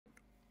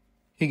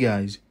Hey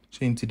guys,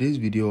 so in today's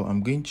video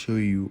I'm going to show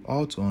you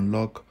how to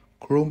unlock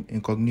Chrome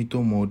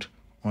Incognito Mode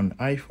on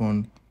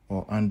iPhone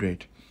or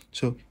Android.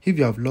 So if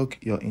you have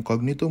locked your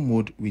Incognito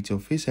Mode with your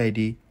Face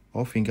ID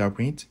or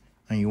fingerprint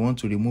and you want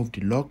to remove the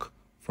lock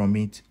from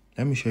it,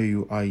 let me show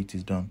you how it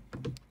is done.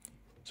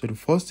 So the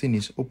first thing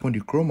is open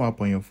the Chrome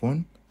app on your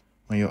phone,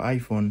 on your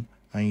iPhone,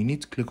 and you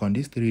need to click on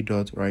this three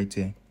dots right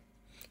here.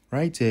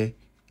 Right here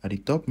at the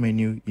top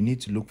menu, you need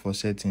to look for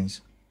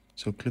settings.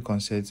 So click on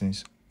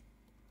settings.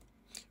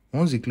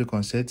 Once you click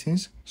on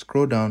settings,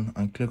 scroll down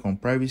and click on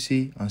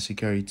privacy and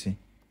security.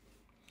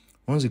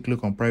 Once you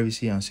click on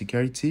privacy and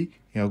security,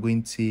 you are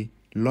going to see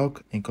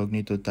lock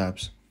incognito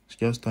tabs. So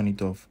just turn it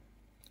off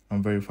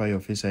and verify your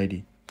Face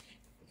ID.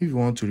 If you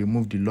want to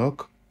remove the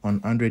lock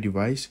on Android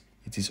device,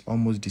 it is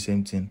almost the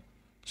same thing.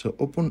 So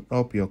open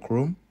up your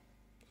Chrome,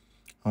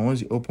 and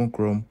once you open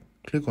Chrome,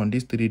 click on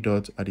these three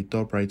dots at the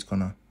top right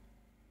corner.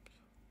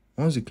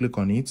 Once you click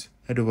on it,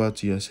 head over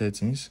to your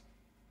settings,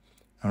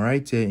 and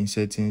right here in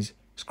settings,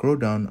 scroll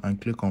down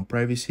and click on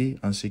privacy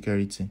and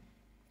security.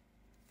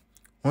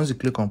 Once you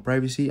click on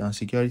privacy and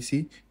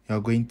security, you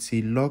are going to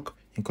see lock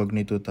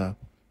incognito tab.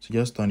 So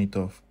just turn it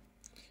off.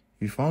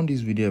 If you found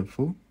this video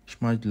helpful,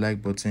 smash the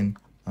like button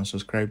and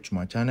subscribe to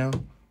my channel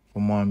for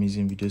more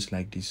amazing videos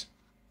like this.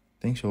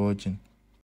 Thanks for watching.